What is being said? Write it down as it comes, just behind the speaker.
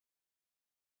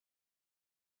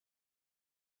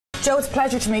Joe, it's a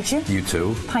pleasure to meet you. You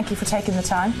too. Thank you for taking the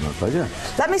time. My pleasure.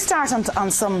 Let me start on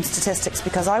some statistics,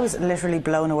 because I was literally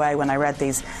blown away when I read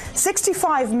these.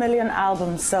 65 million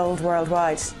albums sold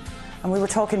worldwide. And we were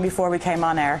talking before we came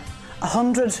on air.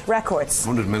 100 records.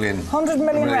 100 million. 100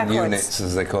 million records. Units,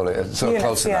 as they call it. So Units,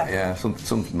 close to yeah. that, yeah.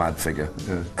 Some mad figure.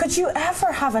 Yeah. Could you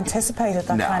ever have anticipated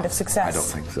that kind of success? I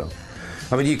don't think so.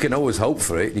 I mean, you can always hope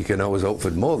for it. You can always hope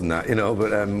for more than that, you know.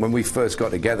 But when we first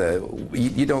got together,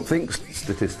 you don't think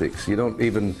statistics. You don't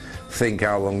even think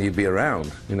how long you'd be around.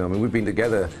 You know, I mean, we've been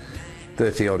together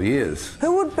 30-odd years.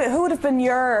 Who would have been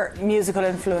your musical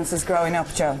influences growing up,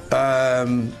 Joe?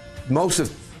 Most of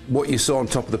what you saw on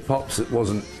Top of the Pops, it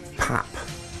wasn't pap.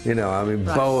 You know, I mean,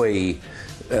 right. Bowie,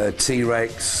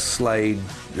 T-Rex, Slade,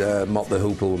 Mott the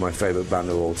Hoople were my favourite band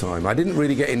of all time. I didn't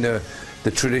really get into the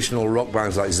traditional rock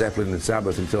bands like Zeppelin and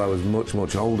Sabbath until I was much,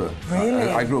 much older. Really?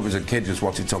 I grew up as a kid just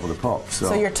watching Top of the Pops.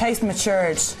 So your taste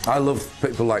matured. I loved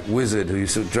people like Wizard, who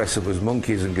used to dress up as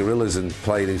monkeys and gorillas and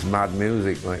play this mad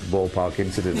music like Ballpark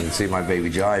Incident and See My Baby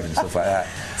Jive and stuff like that.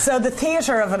 So the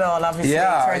theatre of it all, obviously,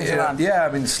 turned you on. Yeah,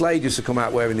 I mean, Slade used to come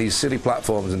out wearing these silly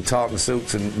platforms and tartan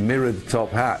suits and mirrored top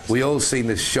hats. We all seen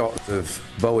this shot of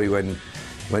Bowie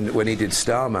when he did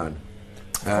Starman.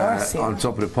 Course, yeah. On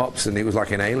Top of the Pops, and he was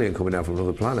like an alien coming down from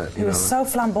another planet. He was so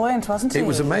flamboyant, wasn't he? It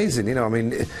was amazing, you know. I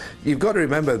mean, you've got to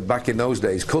remember back in those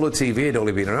days, colour TV had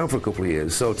only been around for a couple of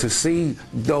years, so to see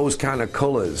those kind of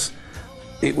colours,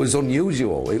 it was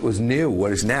unusual, it was new,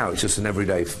 whereas now it's just an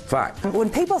everyday fact. When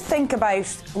people think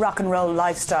about rock and roll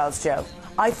lifestyles, Joe,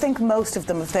 I think most of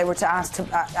them, if they were to ask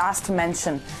to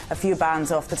mention a few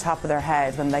bands off the top of their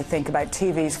head when they think about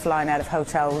TVs flying out of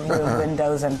hotel room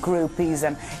windows and groupies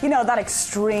and, you know, that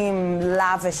extreme,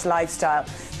 lavish lifestyle,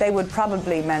 they would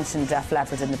probably mention Def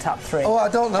Leppard in the top 3. Oh, I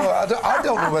don't know. I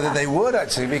don't know whether they would,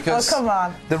 actually, because oh, come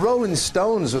on. The Rolling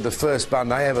Stones were the first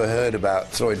band I ever heard about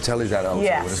throwing tellies out of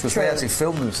hotel windows, because they actually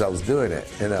filmed themselves doing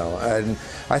it, you know. And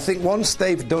I think once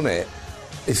they've done it,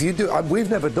 if you do, we've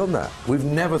never done that. We've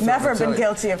never been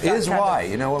guilty of that. Here's why.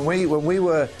 You know, when we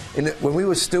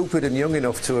were stupid and young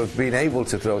enough to have been able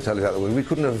to throw tellies out the window, we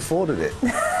couldn't have afforded it.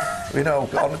 You know,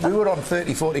 we were on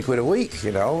 30, 40 quid a week.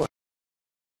 You know.